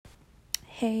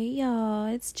Hey y'all,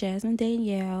 it's Jasmine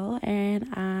Danielle,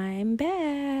 and I'm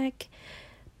back.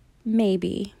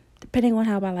 Maybe, depending on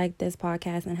how I like this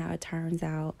podcast and how it turns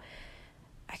out.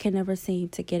 I can never seem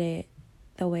to get it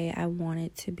the way I want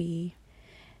it to be.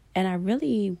 And I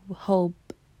really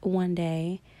hope one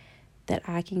day that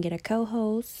I can get a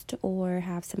co-host or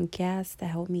have some guests to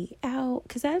help me out,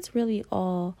 because that's really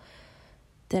all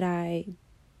that I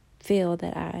feel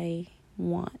that I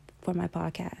want for my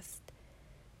podcast.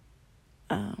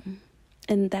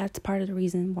 And that's part of the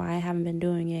reason why I haven't been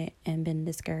doing it and been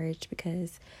discouraged,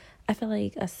 because I feel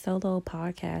like a solo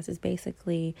podcast is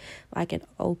basically like an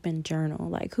open journal.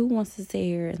 Like, who wants to sit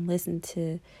here and listen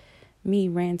to me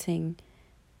ranting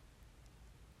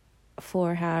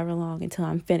for however long until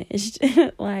I'm finished?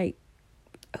 Like,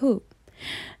 who?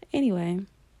 Anyway,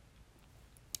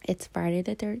 it's Friday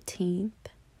the 13th,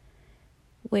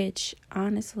 which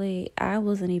honestly, I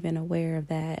wasn't even aware of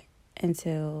that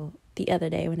until the other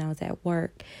day when I was at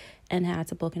work and had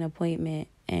to book an appointment,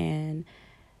 and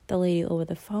the lady over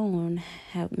the phone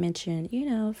had mentioned,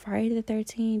 Friday the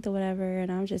 13th or whatever, and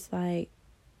I'm just like,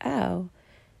 oh,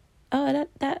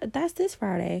 that's this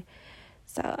Friday.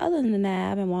 So other than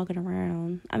that, I've been walking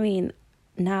around. I mean,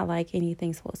 not like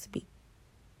anything's supposed to be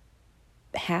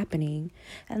happening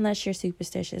unless you're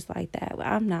superstitious like that.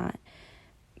 I'm not.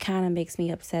 Kind of makes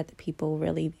me upset that people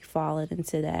really be falling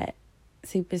into that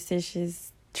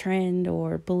superstitious trend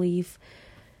or belief.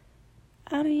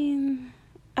 I mean,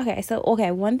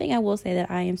 one thing I will say that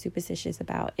I am superstitious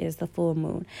about is the full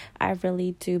moon. I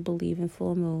really do believe in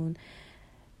full moon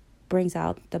brings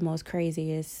out the most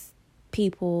craziest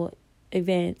people,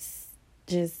 events,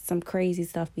 just some crazy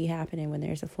stuff be happening when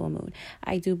there's a full moon.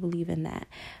 I do believe in that.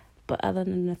 But other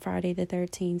than the Friday the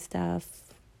 13th stuff,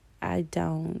 I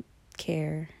don't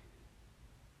care.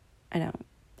 I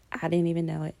didn't even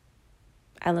know it.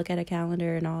 I look at a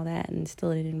calendar and all that and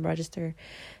still didn't register.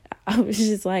 I was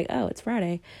just like, oh, it's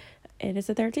Friday and it's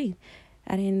the 13th.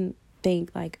 I didn't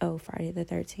think like, oh, Friday the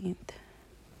 13th.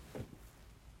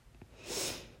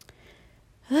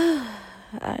 I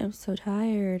am so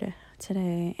tired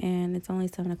today, and it's only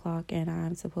 7 o'clock and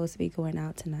I'm supposed to be going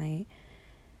out tonight.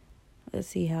 Let's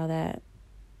see how that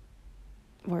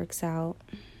works out.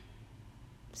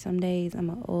 Some days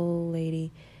I'm an old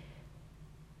lady.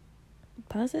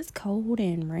 Plus, it's cold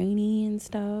and rainy and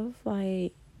stuff.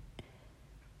 Like,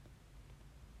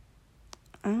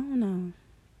 I don't know.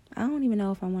 I don't even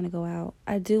know if I want to go out.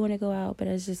 I do want to go out, but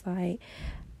it's just like,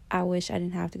 I wish I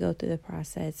didn't have to go through the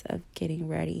process of getting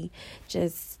ready.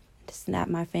 Just snap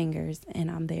my fingers and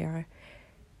I'm there.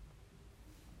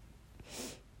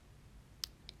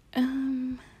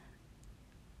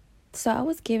 So I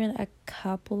was given a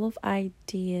couple of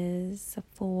ideas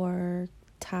for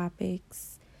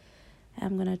topics.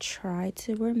 I'm going to try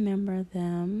to remember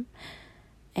them,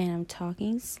 and I'm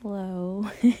talking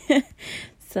slow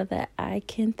so that I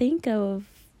can think of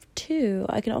two.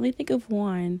 I can only think of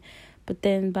one, but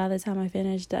then by the time I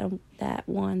finish that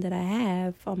one that I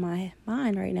have on my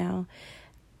mind right now,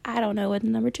 I don't know what the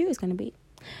number 2 is going to be.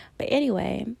 But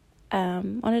anyway,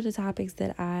 one of the topics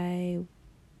that I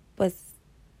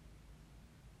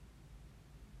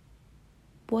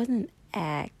wasn't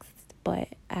asked, but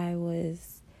I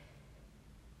was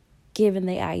given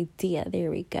the idea, there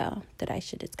we go, that I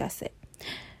should discuss it.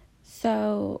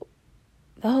 So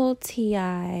the whole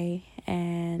T.I.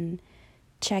 and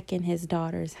checking his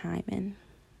daughter's hymen.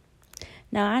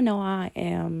 Now, I know I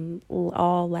am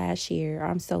all last year.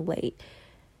 I'm so late.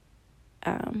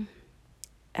 I'm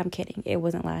kidding. It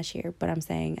wasn't last year, but I'm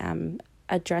saying I'm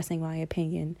addressing my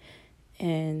opinion,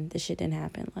 and the shit didn't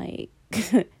happen like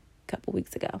a couple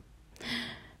weeks ago.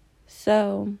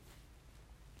 So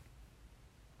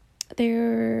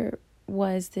there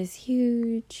was this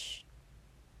huge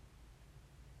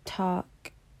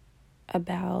talk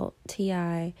about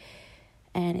T.I.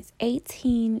 and his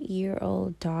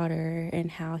 18-year-old daughter,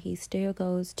 and how he still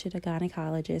goes to the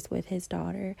gynecologist with his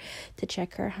daughter to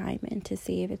check her hymen to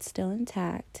see if it's still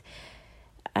intact.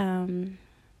 More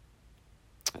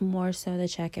so to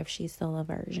check if she's still a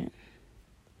virgin.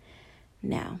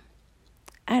 Now,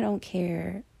 I don't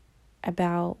care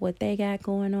about what they got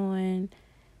going on.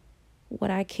 What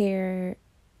I care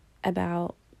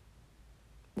about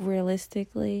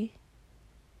realistically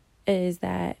is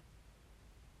that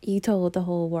you told the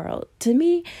whole world. To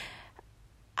me,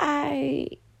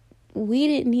 we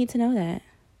didn't need to know that.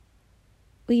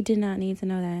 We did not need to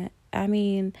know that. I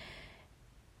mean,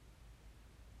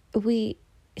 we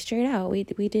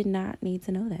did not need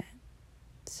to know that.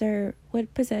 Sir,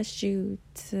 what possessed you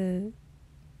to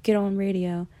get on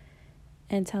radio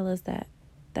and tell us that?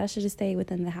 That should have stayed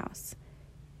within the house.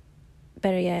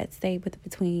 better yet, stay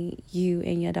between you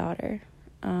and your daughter.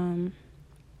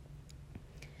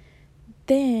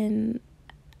 Then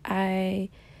I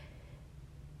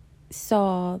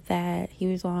saw that he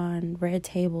was on Red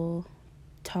Table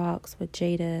Talks with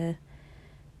Jada,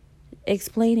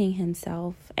 explaining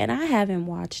himself, and I haven't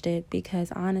watched it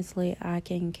because honestly I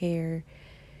can care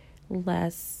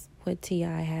less what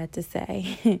T.I. had to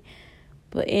say.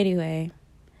 But anyway,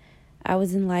 I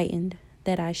was enlightened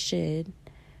that I should,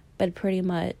 but pretty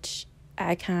much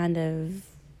I kind of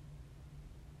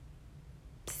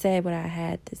said what I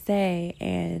had to say,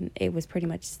 and it was pretty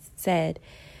much said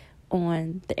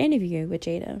on the interview with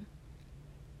Jada,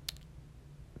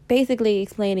 basically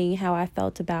explaining how I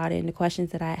felt about it, and the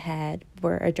questions that I had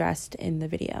were addressed in the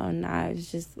video. And I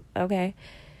was just, okay,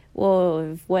 well,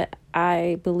 if what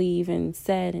I believe and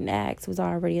said and asked was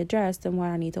already addressed, then why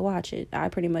do I need to watch it? I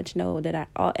pretty much know that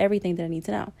everything that I need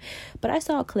to know. But I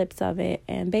saw clips of it,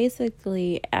 and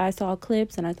basically I saw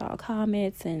clips and I saw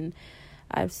comments, and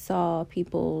I saw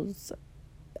people's,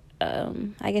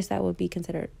 I guess that would be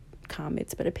considered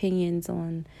comments, but opinions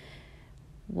on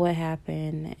what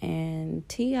happened. And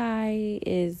T.I.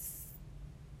 is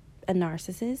a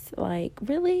narcissist. Like,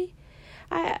 really?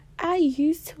 I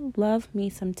used to love me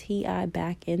some T.I.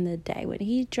 back in the day when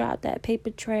he dropped that Paper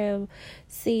Trail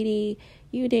CD.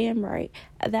 You damn right.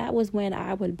 That was when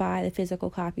I would buy the physical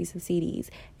copies of CDs,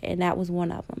 and that was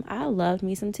one of them. I loved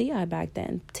me some T.I. back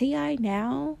then. T.I.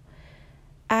 now,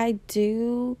 I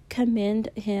do commend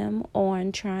him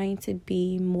on trying to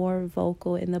be more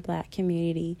vocal in the Black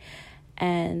community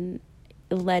and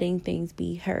letting things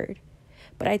be heard.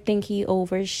 But I think he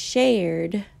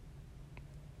overshared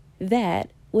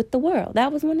that with the world.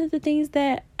 That was one of the things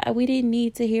that we didn't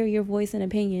need to hear your voice and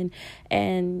opinion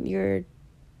and your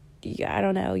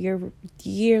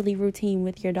yearly routine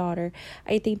with your daughter.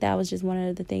 I think that was just one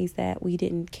of the things that we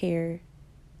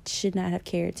should not have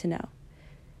cared to know.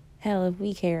 Hell, if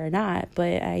we care or not,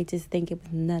 but I just think it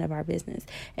was none of our business.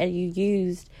 And you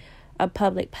used a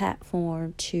public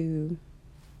platform to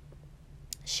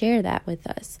share that with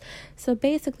us. So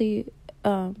basically,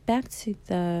 back to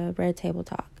the Red Table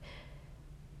Talk.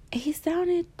 He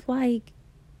sounded like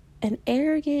an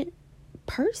arrogant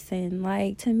person.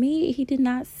 Like, to me, he did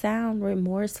not sound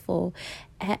remorseful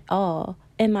at all,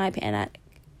 in my opinion. I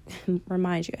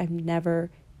remind you, I've never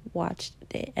watched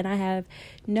it, and I have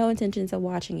no intentions of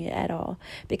watching it at all,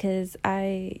 because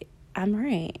I'm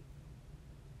right.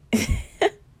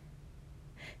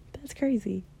 That's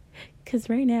crazy, because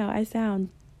right now I sound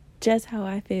just how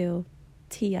I feel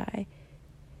T.I.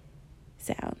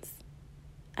 sounds.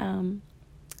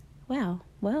 Wow,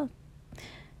 well,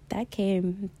 that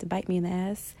came to bite me in the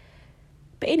ass.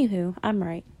 But anywho, I'm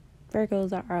right.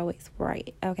 Virgos are always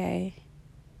right, okay?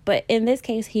 But in this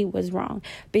case, he was wrong,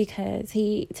 because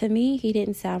to me, he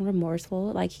didn't sound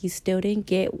remorseful. Like, he still didn't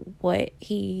get what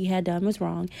he had done was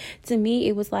wrong. To me,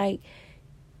 it was like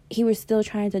he was still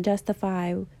trying to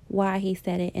justify why he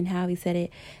said it and how he said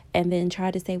it, and then try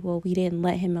to say, well, we didn't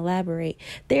let him elaborate.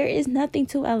 There is nothing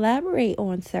to elaborate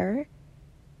on, sir.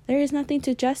 There is nothing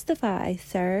to justify,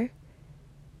 sir.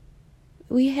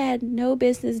 We had no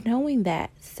business knowing that,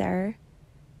 sir.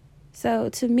 So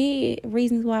to me,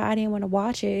 reasons why I didn't want to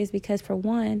watch it is because, for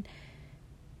one,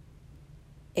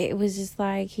 it was just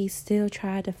like he still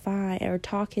tried to find or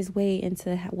talk his way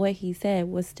into what he said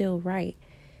was still right.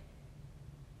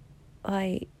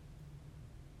 Like,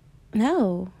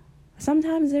 no.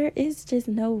 Sometimes there is just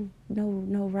no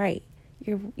right.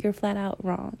 You're flat out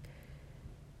wrong.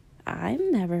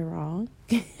 I'm never wrong.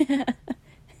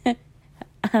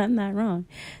 I'm not wrong.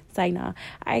 It's like, nah,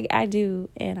 I do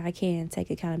and I can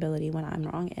take accountability when I'm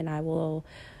wrong, and I will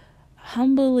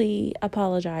humbly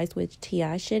apologize, which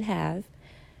T.I. should have,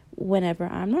 whenever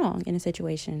I'm wrong in a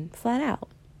situation, flat out.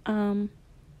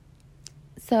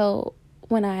 So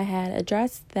when I had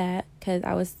addressed that, because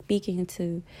I was speaking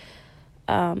to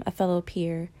a fellow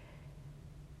peer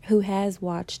who has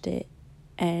watched it,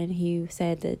 and he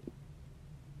said that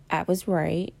I was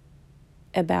right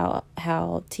about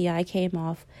how T.I. came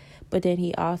off, but then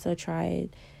he also tried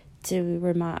to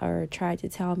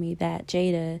tell me that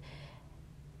Jada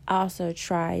also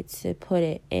tried to put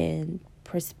it in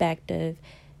perspective,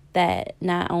 that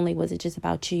not only was it just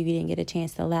about you didn't get a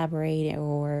chance to elaborate,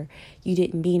 or you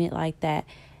didn't mean it like that.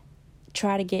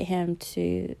 Try to get him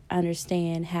to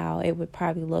understand how it would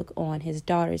probably look on his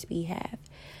daughter's behalf.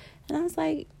 And I was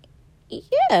like,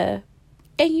 yeah.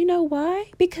 And you know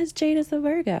why? Because Jada's a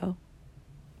Virgo.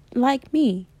 Like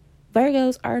me.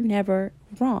 Virgos are never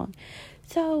wrong.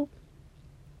 So,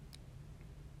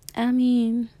 I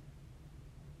mean,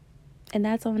 and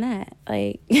that's on that.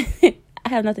 Like, I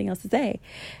have nothing else to say.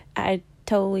 I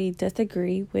totally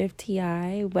disagree with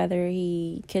T.I. whether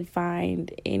he could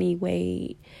find any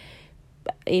way,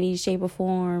 any shape or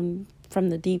form from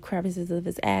the deep crevices of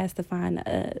his ass to find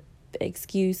a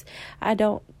excuse. I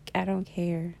don't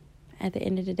care. At the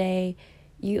end of the day,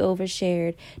 you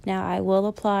overshared. Now, I will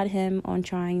applaud him on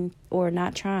trying, or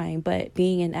not trying, but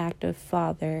being an active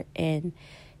father in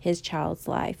his child's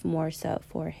life, more so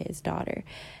for his daughter.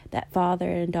 That father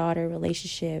and daughter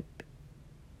relationship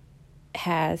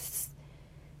has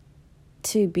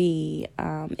to be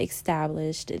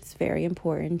established. It's very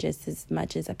important, just as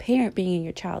much as a parent being in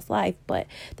your child's life, but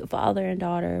the father and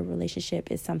daughter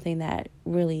relationship is something that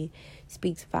really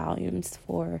speaks volumes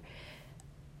for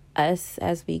us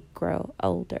as we grow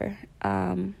older.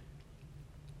 And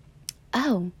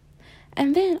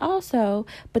then also,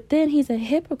 but then he's a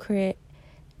hypocrite,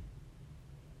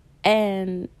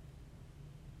 and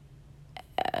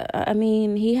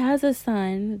he has a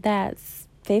son that's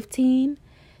 15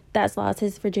 that's lost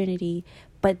his virginity,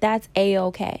 but that's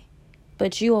A-okay.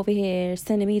 But you over here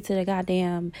sending me to the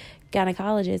goddamn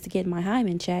gynecologist to get my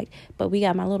hymen checked, but we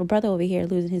got my little brother over here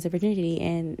losing his virginity,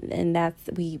 and that's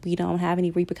we don't have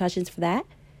any repercussions for that.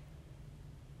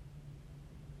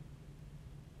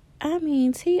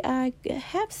 I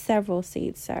have several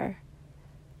seats, sir.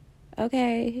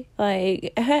 Okay,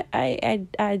 like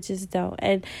I just don't.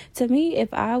 And to me,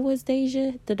 if I was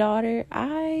Deja, the daughter,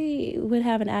 I would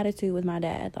have an attitude with my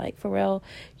dad. Like, for real,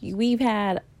 we've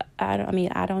had. I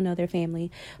don't know their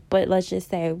family, but let's just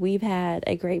say we've had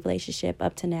a great relationship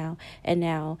up to now. And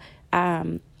now,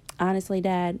 honestly,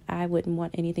 Dad, I wouldn't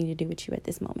want anything to do with you at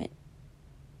this moment,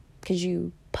 because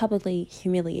you publicly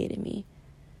humiliated me.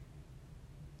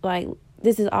 Like,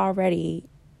 this is already.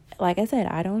 Like I said,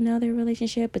 I don't know their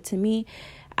relationship, but to me,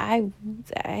 I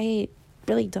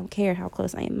really don't care how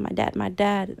close I am with my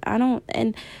dad. I don't,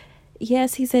 and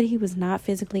yes, he said he was not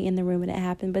physically in the room when it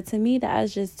happened, but to me, that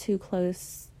was just too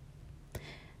close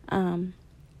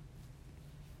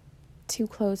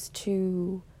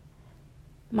to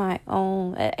my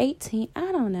own. At 18,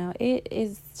 I don't know. It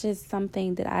is just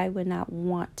something that I would not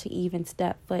want to even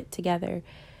step foot together,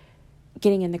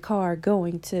 getting in the car,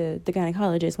 going to the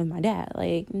gynecologist with my dad.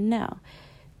 Like, no,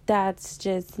 that's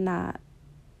just not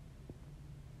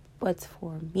what's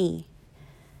for me.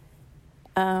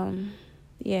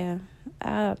 Yeah,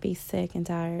 I'd be sick and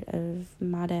tired of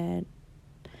my dad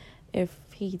if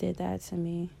he did that to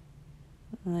me.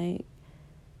 Like,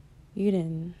 you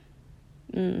didn't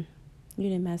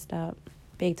messed up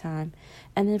big time.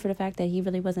 And then for the fact that he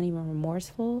really wasn't even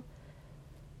remorseful.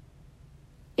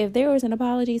 If there was an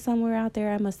apology somewhere out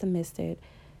there, I must have missed it.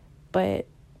 But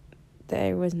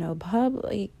there was no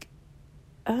public.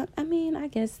 I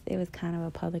guess it was kind of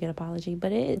a public apology, but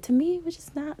to me, it was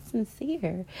just not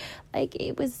sincere. Like,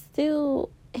 it was still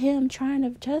him trying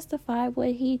to justify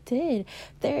what he did.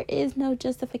 There is no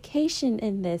justification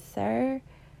in this, sir.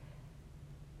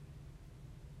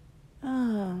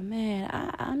 Oh, man,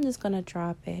 I'm just going to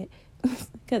drop it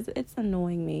because it's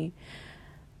annoying me.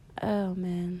 Oh,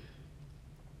 man.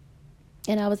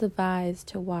 And I was advised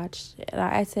to watch,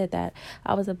 I said that,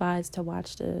 I was advised to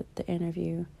watch the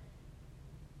interview.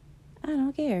 I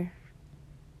don't care.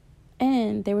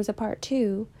 And there was a part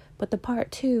 2, but the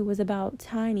part 2 was about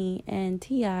Tiny and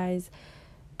T.I.'s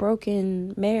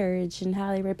broken marriage and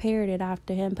how they repaired it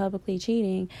after him publicly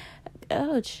cheating.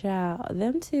 Oh, child,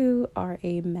 them two are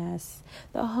a mess.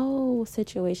 The whole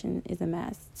situation is a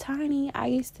mess. Tiny, I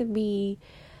used to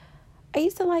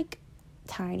like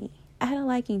Tiny. I had a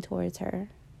liking towards her.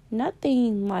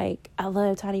 Nothing like I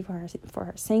love Tiny for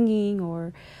her singing,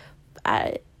 or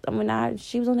when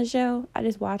she was on the show, I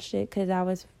just watched it because I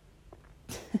was.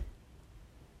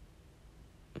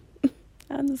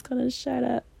 I'm just gonna shut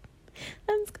up.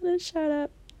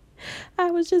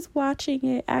 I was just watching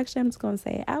it. Actually, I'm just gonna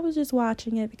say it. I was just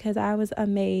watching it because I was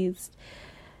amazed.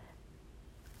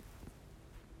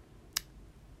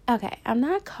 Okay, I'm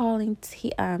not calling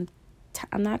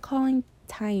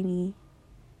Tiny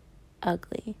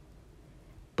ugly,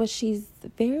 but she's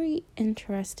very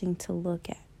interesting to look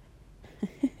at.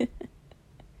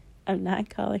 I'm not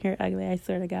calling her ugly, I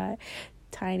swear to God.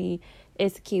 Tiny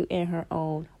is cute in her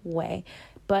own way,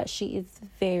 but she is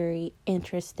very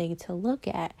interesting to look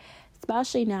at,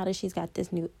 especially now that she's got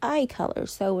this new eye color.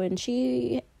 So when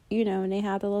she, when they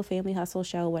have the little Family Hustle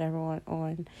show, whatever,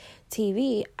 on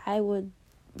TV, I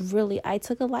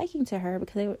took a liking to her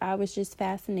because I was just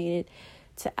fascinated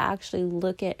to actually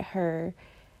look at her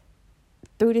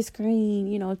through the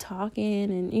screen,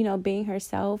 talking and, being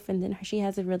herself. And then she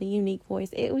has a really unique voice.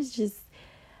 It was just,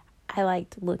 I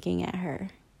liked looking at her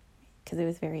because it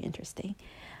was very interesting.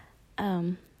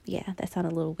 Yeah, that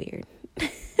sounded a little weird.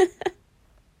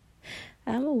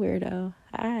 I'm a weirdo.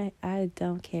 I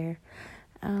don't care.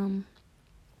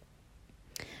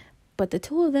 But the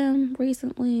two of them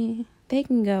recently, they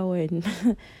can go and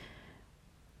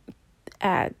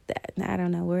I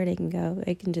don't know where they can go.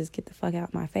 They can just get the fuck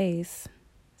out my face.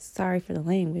 Sorry for the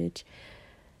language.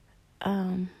 It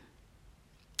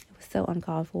was so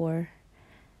uncalled for.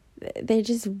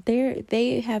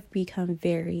 They have become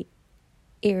very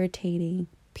irritating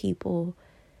people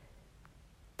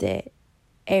that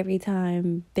every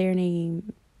time their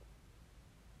name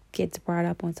gets brought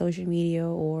up on social media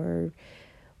or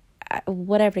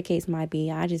whatever the case might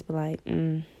be, I just be like,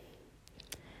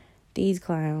 these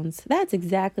clowns. That's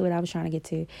exactly what I was trying to get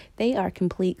to. They are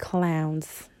complete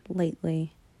clowns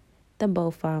lately. The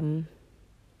both of them.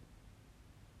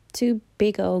 Two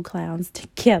big old clowns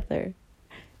together.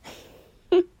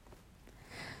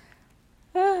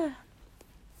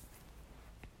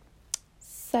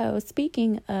 So,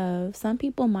 speaking of, some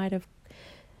people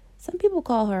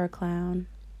call her a clown.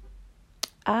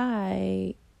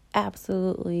 I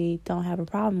absolutely don't have a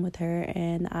problem with her,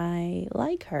 and I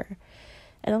like her.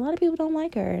 And a lot of people don't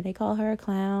like her. They call her a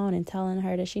clown and telling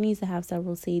her that she needs to have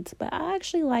several seats. But I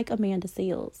actually like Amanda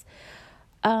Seales.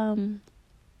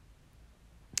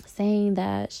 Saying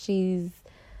that she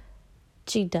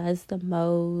does the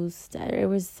most. There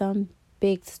was some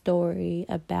big story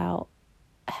about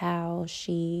how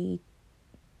she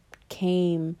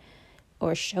came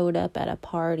or showed up at a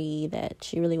party that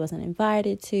she really wasn't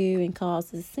invited to and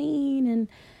caused a scene. And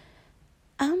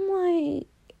I'm like,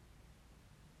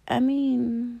 I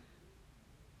mean,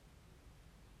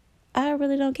 I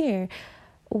really don't care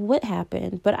what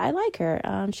happened, but I like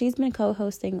her. She's been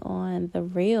co-hosting on The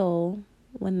Real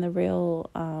when The Real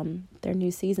their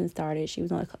new season started. She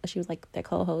was like their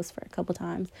co-host for a couple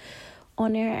times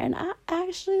on there, and I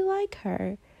actually like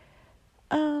her.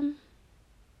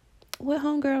 What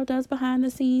homegirl does behind the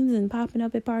scenes and popping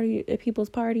up at people's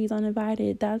parties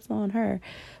uninvited, that's on her.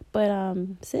 But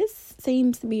sis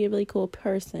seems to be a really cool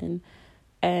person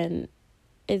and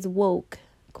is woke,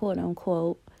 quote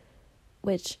unquote,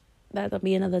 which that'll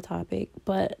be another topic.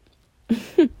 But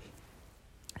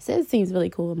sis seems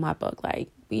really cool in my book. Like,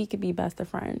 we could be best of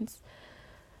friends.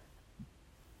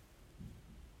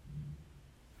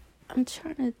 I'm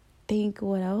trying to think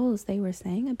what else they were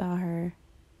saying about her.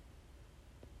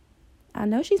 I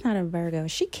know she's not a Virgo.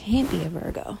 She can't be a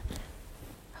Virgo.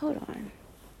 Hold on.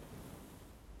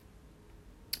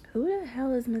 Who the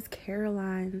hell is Miss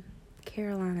Caroline?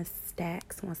 Carolina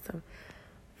Stacks wants to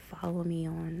follow me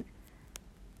on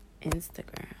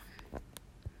Instagram.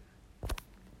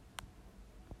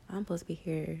 I'm supposed to be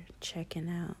here checking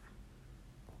out.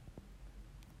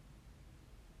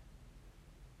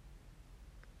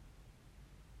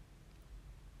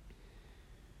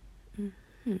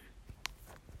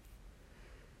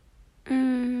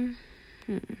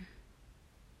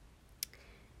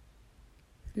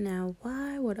 Now,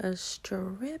 why would a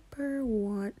stripper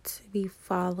want to be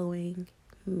following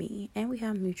me? And we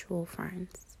have mutual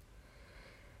friends.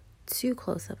 Too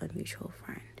close of a mutual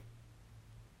friend.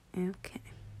 Okay.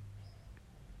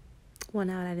 Well,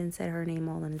 now that I didn't say her name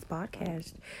all in this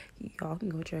podcast, y'all can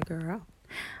go check her out.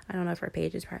 I don't know if her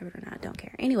page is private or not. Don't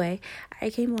care. Anyway, I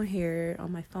came on here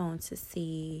on my phone to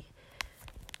see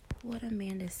what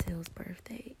Amanda Seales'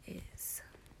 birthday is.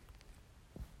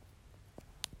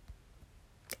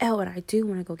 Oh, and I do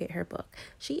want to go get her book.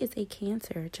 She is a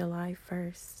Cancer, July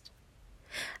 1st.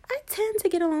 I tend to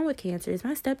get along with Cancers.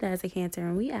 My stepdad's a Cancer,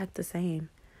 and we act the same.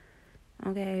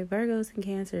 Okay, Virgos and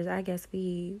Cancers, I guess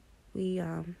we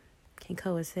can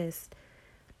coexist.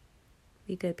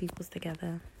 We good peoples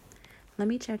together. Let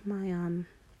me check my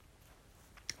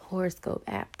horoscope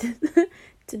app to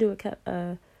do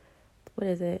what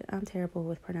is it? I'm terrible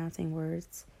with pronouncing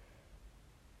words.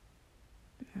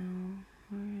 No,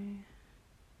 alright.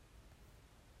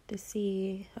 To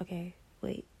see, okay,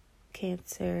 wait,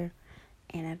 Cancer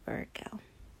and a Virgo.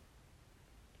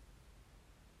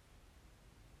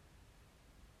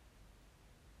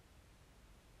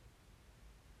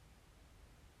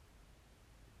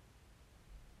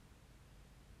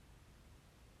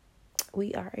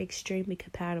 We are extremely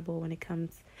compatible when it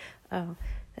comes, that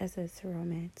says to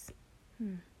romance.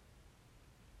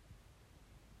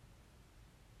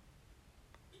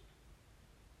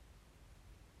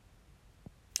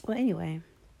 Well, anyway,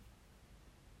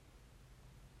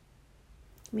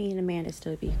 me and Amanda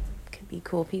still could be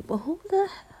cool people. Who the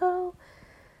hell?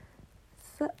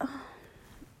 I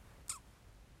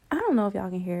don't know if y'all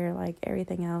can hear like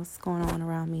everything else going on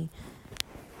around me.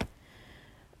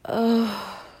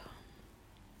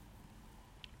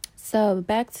 So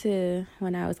back to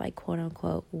when I was like quote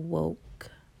unquote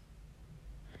woke.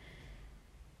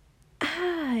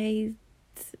 I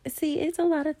see, it's a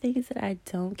lot of things that I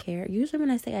don't care. Usually when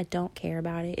I say I don't care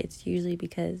about it, it's usually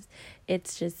because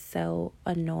it's just so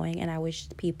annoying and I wish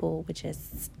people would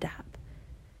just stop.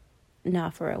 Nah,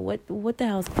 for real. What the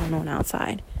hell's going on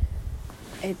outside?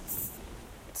 It's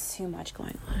too much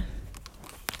going on.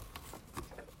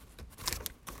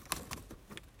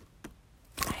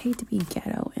 I hate to be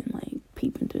ghetto and like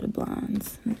peeping through the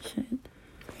blinds and shit.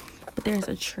 But there's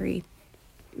a tree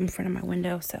in front of my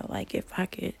window, so like if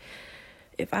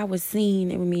I was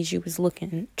seen, it would mean you was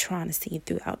trying to see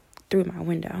through my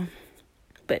window.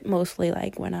 But mostly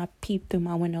like when I peep through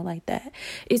my window like that,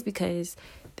 it's because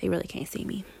they really can't see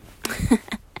me.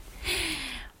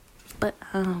 But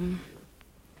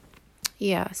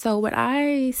yeah, so when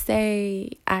I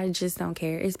say I just don't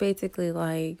care, it's basically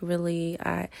like, really,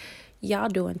 y'all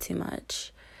doing too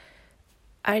much.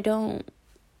 I don't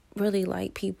really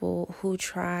like people who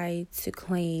try to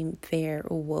claim they're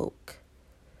woke.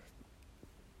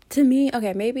 To me,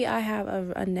 okay, maybe I have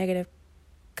a negative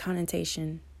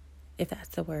connotation, if that's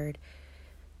the word.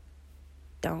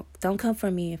 Don't come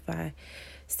for me if I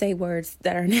say words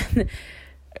that are not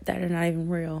even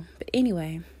real. But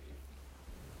anyway,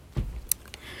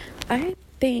 I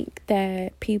think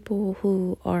that people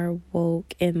who are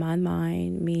woke, in my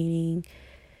mind, meaning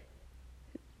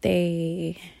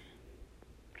they,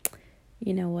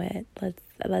 you know what?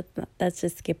 Let's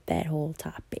just skip that whole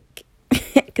topic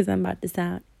because I'm about to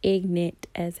sound ignorant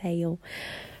as hell.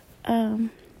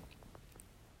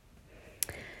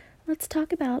 Let's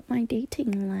talk about my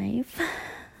dating life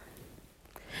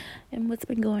and what's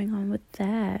been going on with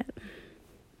that.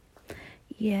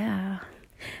 Yeah,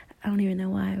 I don't even know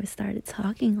why I started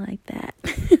talking like that.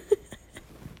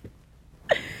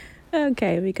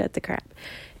 Okay, we cut the crap.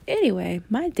 Anyway,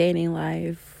 my dating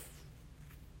life,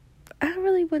 I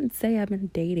really wouldn't say I've been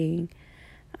dating.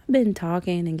 I've been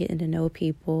talking and getting to know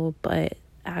people, but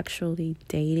actually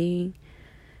dating,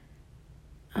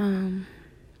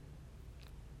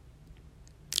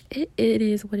 it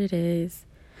is what it is.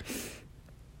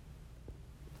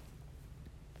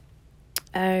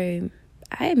 I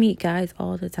meet guys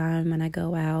all the time when I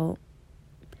go out.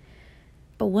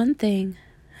 But one thing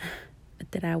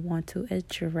that I want to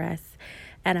address,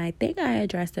 and I think I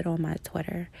addressed it on my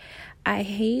Twitter, I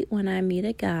hate when I meet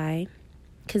a guy,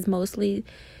 because mostly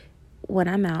when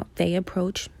I'm out, they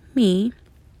approach me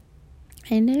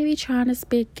and they be trying to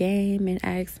spit game and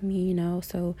ask me,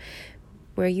 so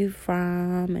where you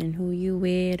from and who you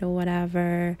with or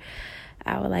whatever.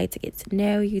 I would like to get to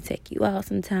know you, take you out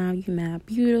sometime. You mad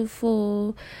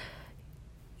beautiful.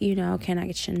 Can I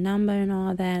get your number and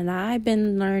all that? And I've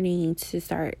been learning to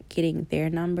start getting their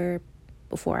number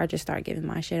before I just start giving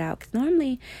my shit out. Because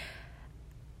normally,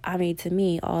 to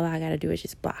me, all I got to do is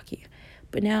just block you.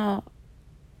 But now,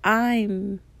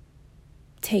 I'm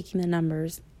taking the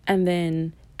numbers and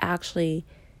then actually,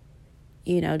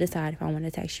 decide if I want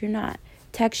to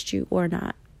text you or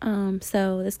not.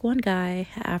 So this one guy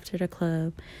after the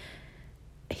club,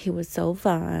 he was so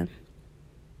fine.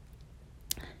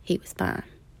 He was fine.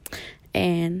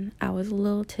 And I was a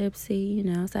little tipsy,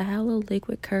 so I had a little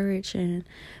liquid courage. And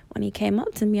when he came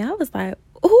up to me, I was like,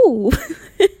 ooh,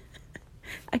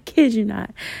 I kid you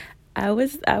not. I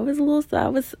was a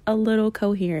little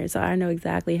coherent. So I know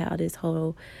exactly how this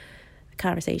whole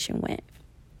conversation went.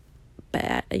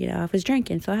 But, I was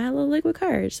drinking, so I had a little liquid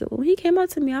courage. So when he came up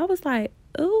to me, I was like,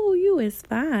 oh, you is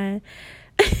fine.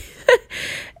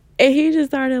 And he just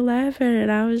started laughing,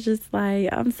 and I was just like,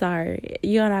 I'm sorry.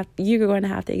 You're going to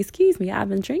have to excuse me. I've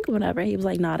been drinking whatever. He was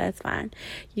like, no, that's fine.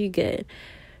 You good.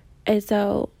 And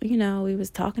so, we was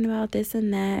talking about this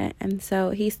and that. And so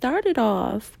he started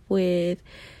off with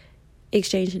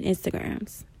exchanging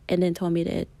Instagrams and then told me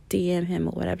to DM him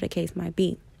or whatever the case might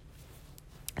be.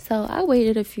 So I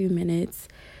waited a few minutes,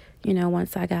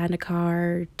 once I got in the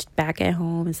car, back at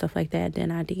home and stuff like that. Then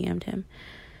I DM'd him.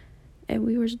 And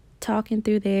we were talking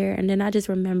through there. And then I just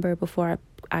remember before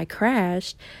I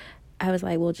crashed, I was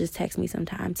like, well, just text me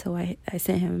sometime. So I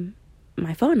sent him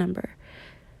my phone number.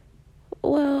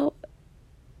 Well,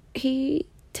 he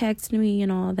texted me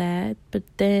and all that. But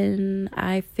then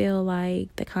I feel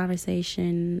like the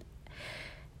conversation,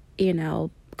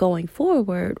 going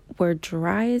forward were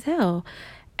dry as hell.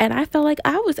 And I felt like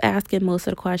I was asking most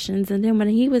of the questions. And then when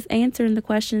he was answering the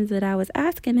questions that I was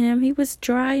asking him, he was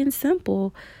dry and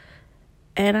simple.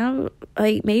 And I'm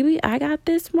like, maybe I got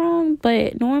this wrong,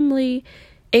 but normally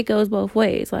it goes both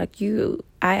ways. Like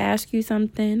I ask you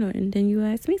something and then you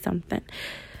ask me something.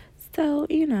 So,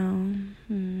 he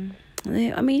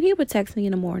would text me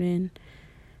in the morning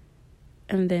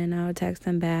and then I would text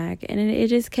him back. And it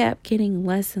just kept getting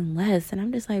less and less. And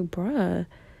I'm just like, bruh,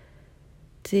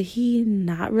 did he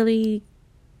not really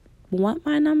want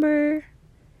my number?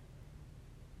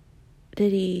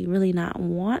 Did he really not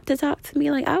want to talk to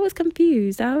me? Like, I was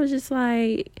confused. I was just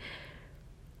like,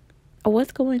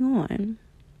 what's going on?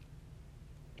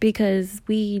 Because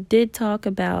we did talk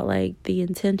about, like, the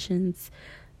intentions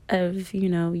of,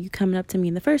 you coming up to me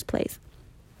in the first place.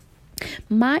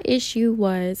 My issue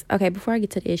was, okay, before I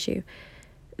get to the issue,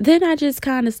 then I just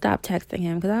kind of stopped texting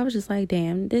him because I was just like,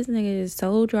 damn, this nigga is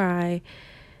so dry.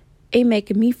 It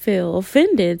making me feel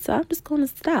offended. So I'm just going to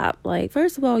stop. Like,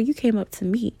 first of all, you came up to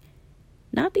me,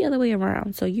 not the other way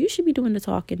around. So you should be doing the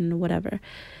talking or whatever.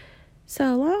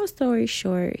 So long story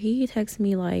short, he texted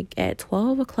me like at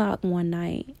 12 o'clock one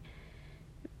night,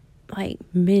 like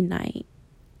midnight,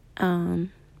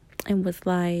 and was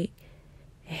like,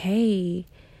 hey,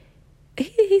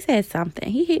 he said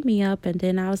something. He hit me up, and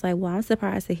then I was like, well, I'm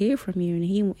surprised to hear from you. And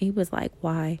he was like,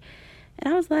 why?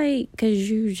 And I was like,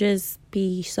 because you just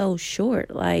be so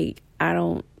short. Like, I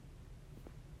don't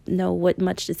know what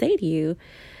much to say to you.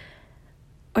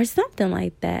 Or something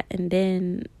like that. And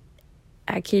then,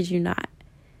 I kid you not,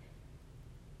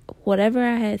 whatever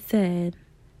I had said,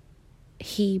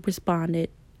 he responded,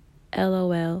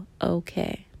 LOL,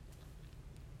 okay.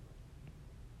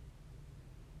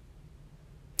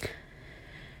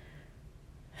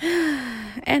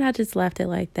 And I just left it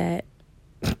like that.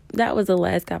 That was the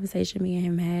last conversation me and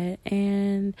him had.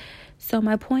 And so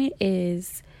my point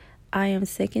is, I am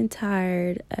sick and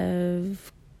tired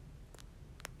of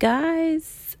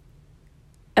guys.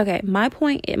 Okay,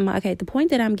 the point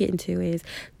that I'm getting to is,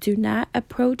 do not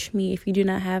approach me if you do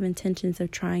not have intentions of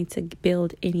trying to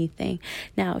build anything.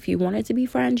 Now, if you wanted to be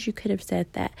friends, you could have said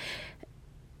that.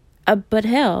 But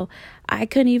hell, I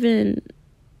couldn't even,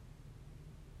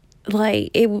 like,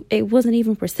 it wasn't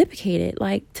even reciprocated.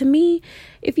 Like, to me,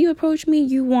 if you approach me,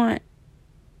 you want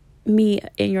me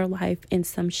in your life in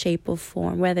some shape or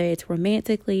form, whether it's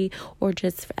romantically or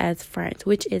just as friends,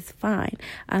 which is fine.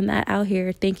 I'm not out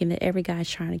here thinking that every guy's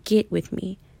trying to get with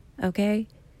me, okay?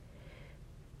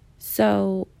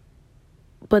 So,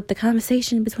 but the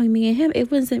conversation between me and him,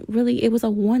 it was a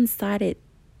one-sided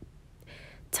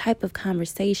type of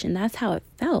conversation. That's how it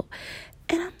felt.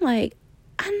 And I'm like,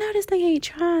 I know this thing ain't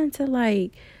trying to,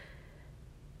 like,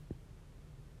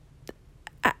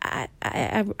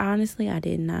 I honestly, I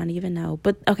did not even know.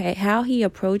 But okay, how he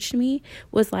approached me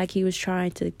was like he was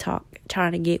trying to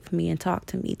get with me and talk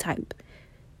to me type.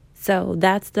 So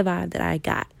that's the vibe that I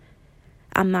got.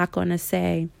 I'm not going to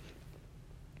say,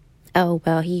 oh,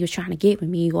 well, he was trying to get with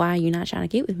me. Why are you not trying to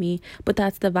get with me? But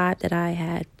that's the vibe that I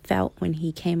had felt when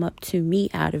he came up to me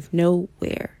out of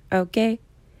nowhere. Okay?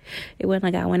 It wasn't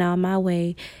like I went out of my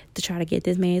way to try to get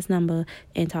this man's number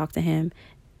and talk to him,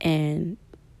 and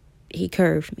he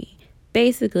curved me.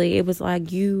 Basically, it was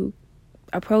like you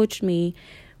approached me,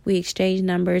 we exchanged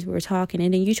numbers, we were talking,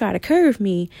 and then you try to curve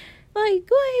me. Like,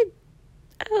 go ahead.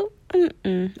 Oh,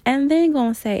 and then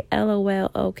gonna say,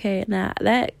 LOL, okay. Now,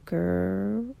 that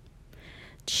girl,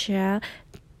 child,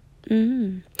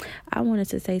 I wanted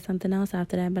to say something else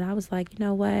after that, but I was like, you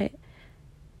know what?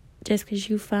 Just because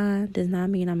you fine does not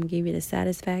mean I'm gonna give you the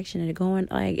satisfaction of going.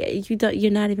 Like,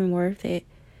 you're not even worth it.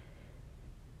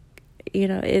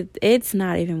 It's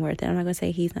not even worth it. I'm not gonna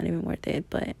say he's not even worth it,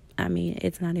 but I mean,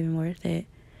 it's not even worth it.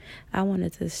 I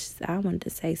wanted to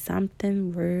say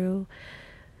something real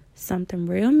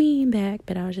mean back,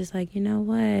 but I was just like, you know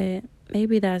what?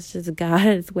 Maybe that's just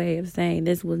God's way of saying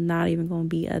this was not even gonna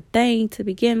be a thing to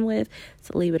begin with,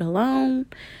 so leave it alone.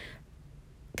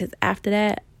 Because after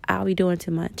that, I'll be doing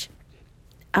too much.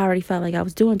 I already felt like I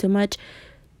was doing too much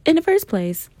in the first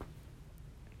place.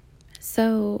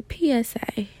 So,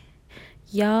 PSA.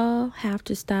 Y'all have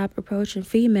to stop approaching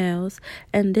females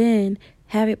and then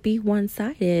have it be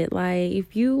one-sided. Like,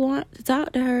 if you want to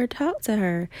talk to her, talk to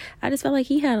her. I just felt like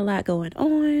he had a lot going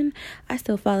on. I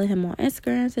still follow him on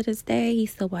Instagram to this day. He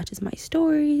still watches my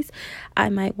stories. I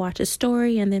might watch a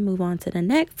story and then move on to the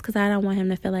next because I don't want him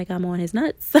to feel like I'm on his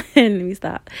nuts. And we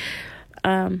stop.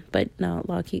 But no,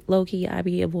 low-key, I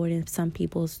be avoiding some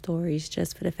people's stories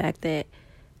just for the fact that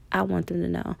I want them to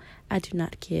know I do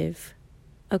not give.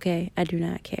 Okay, I do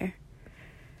not care.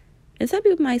 And some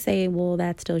people might say, well,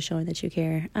 that's still showing that you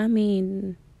care. I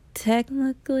mean,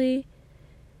 technically,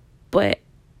 but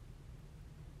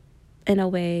in a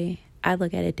way, I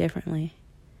look at it differently.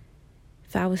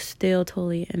 If I was still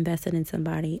totally invested in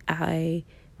somebody, I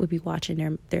would be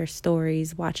watching their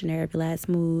stories, watching their every last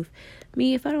move.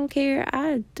 Me, if I don't care,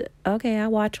 I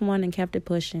watched one and kept it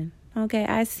pushing. Okay,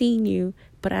 I seen you,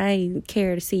 but I ain't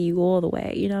care to see you all the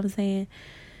way. You know what I'm saying?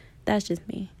 That's just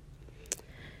me.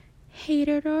 Hate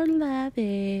it or love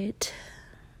it.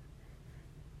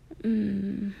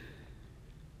 So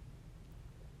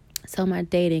my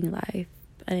dating life,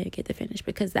 I didn't get to finish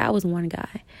because that was one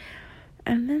guy.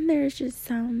 And then there's just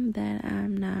some that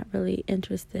I'm not really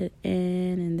interested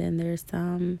in. And then there's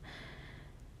some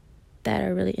that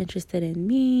are really interested in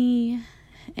me.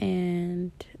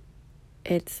 And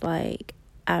it's like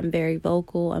I'm very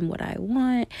vocal on what I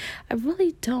want. I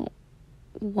really don't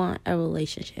want a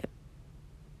relationship.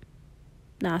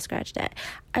 Nah, scratch that.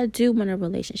 I do want a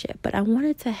relationship, but I want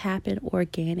it to happen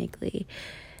organically.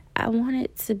 I want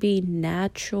it to be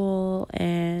natural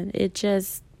and it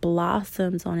just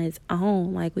blossoms on its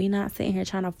own. Like, we not sitting here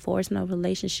trying to force no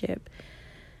relationship.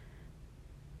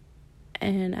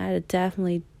 And I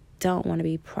definitely don't want to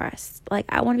be pressed. Like,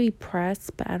 I want to be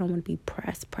pressed, but I don't want to be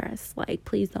pressed. Like,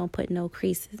 please don't put no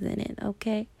creases in it,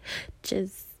 okay?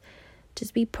 Just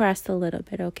be pressed a little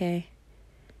bit, okay?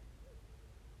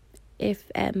 If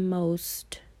at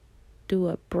most, do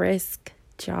a brisk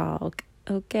jog,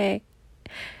 okay?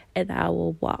 And I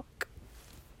will walk.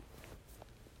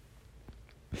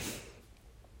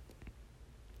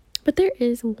 But there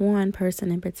is one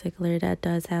person in particular that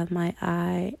does have my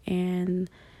eye. And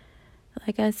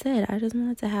like I said, I just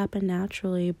want it to happen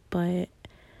naturally. But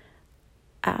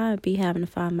I'd be having to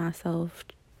find myself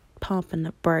pumping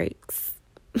the brakes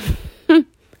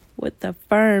with a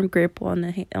firm grip on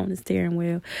the steering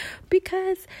wheel.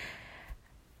 Because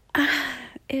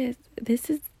this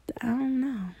is, I don't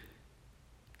know.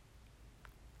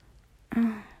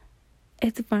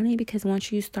 It's funny because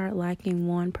once you start liking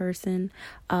one person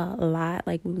a lot,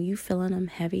 like when you feeling them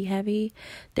heavy,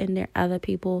 then there other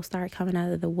people start coming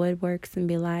out of the woodworks and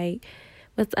be like,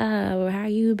 "What's up? Or how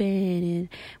you been? And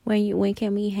when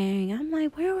can we hang?" I'm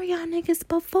like, where were y'all niggas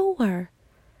before?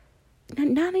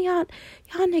 None of y'all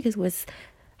niggas was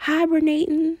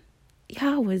hibernating.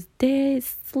 Y'all was dead,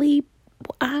 sleep.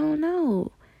 I don't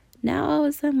know. Now all of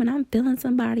a sudden when I'm feeling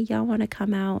somebody, y'all want to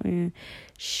come out and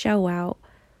show out.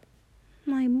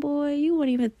 I'm like, boy, you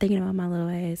weren't even thinking about my little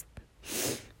ass.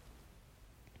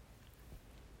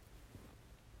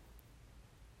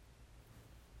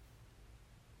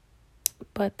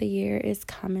 But the year is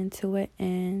coming to an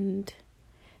end.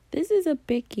 This is a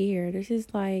big year. This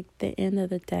is like the end of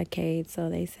the decade, so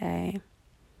they say.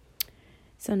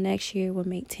 So next year will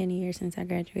make 10 years since I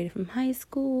graduated from high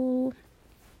school.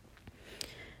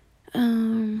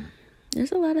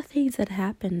 There's a lot of things that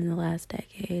happened in the last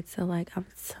decade. So like I'm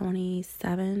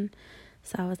 27,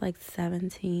 so I was like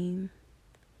 17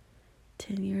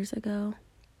 10 years ago.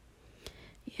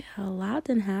 Yeah, a lot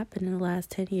didn't happen in the last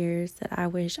 10 years that I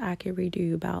wish I could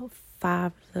redo about 5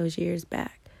 of those years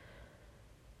back.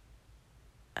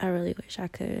 I really wish I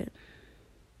could.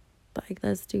 Like,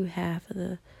 let's do half of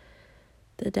the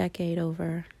decade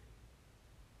over.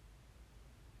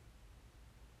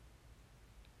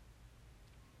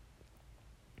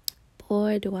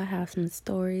 Boy, do I have some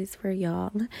stories for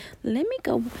y'all. Let me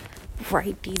go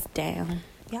write these down.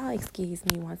 Y'all excuse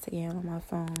me once again on my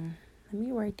phone. Let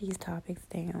me write these topics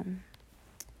down.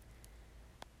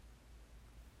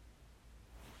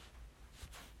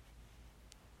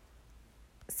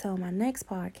 So my next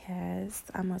podcast,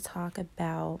 I'm going to talk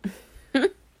about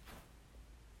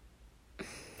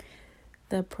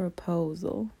the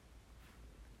proposal.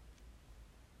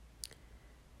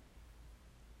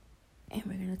 And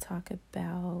we're going to talk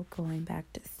about going back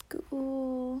to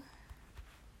school.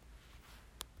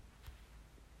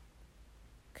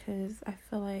 Because I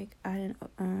feel like I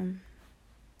didn't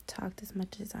talk as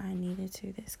much as I needed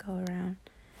to this go around.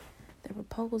 The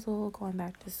proposal, going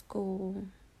back to school.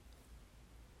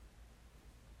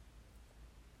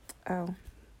 Oh,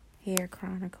 Hair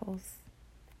Chronicles.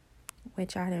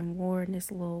 Which I done worn this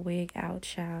little wig out,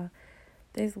 child.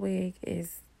 This wig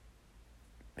is...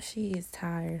 She is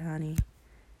tired, honey.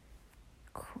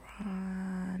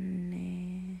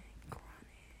 Chronicles.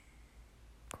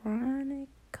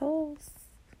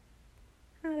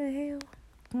 How the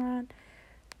hell?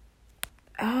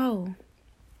 Oh.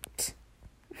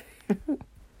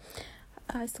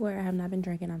 I swear I have not been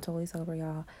drinking. I'm totally sober,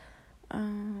 y'all.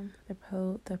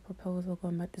 The proposal,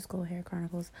 going back to school, Hair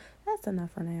Chronicles. That's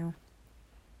enough for now.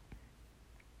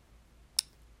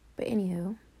 But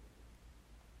anywho.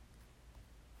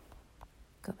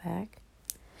 Go back.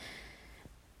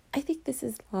 I think this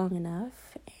is long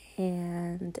enough,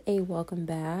 and a welcome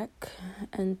back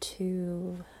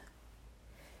into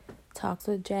Talks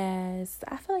with Jazz.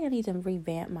 I feel like I need to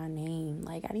revamp my name.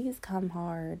 Like, I need to come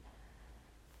hard,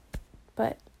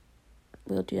 but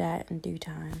we'll do that in due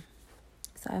time.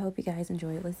 So I hope you guys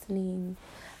enjoy listening.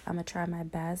 I'm gonna try my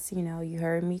best. You know, you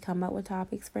heard me come up with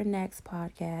topics for next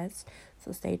podcast,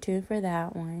 so stay tuned for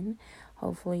that one.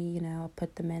 Hopefully, I'll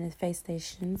put the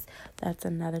manifestations. That's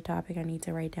another topic I need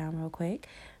to write down real quick.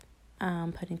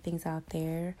 Putting things out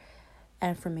there,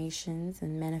 affirmations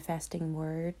and manifesting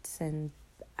words and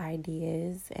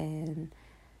ideas and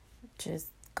just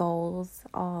goals,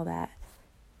 all that,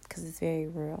 because it's very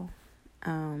real.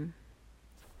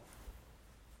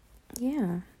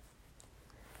 Yeah.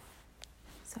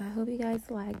 So I hope you guys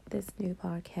like this new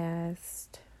podcast.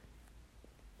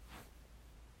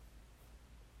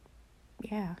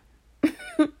 Yeah.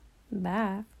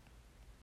 Bye.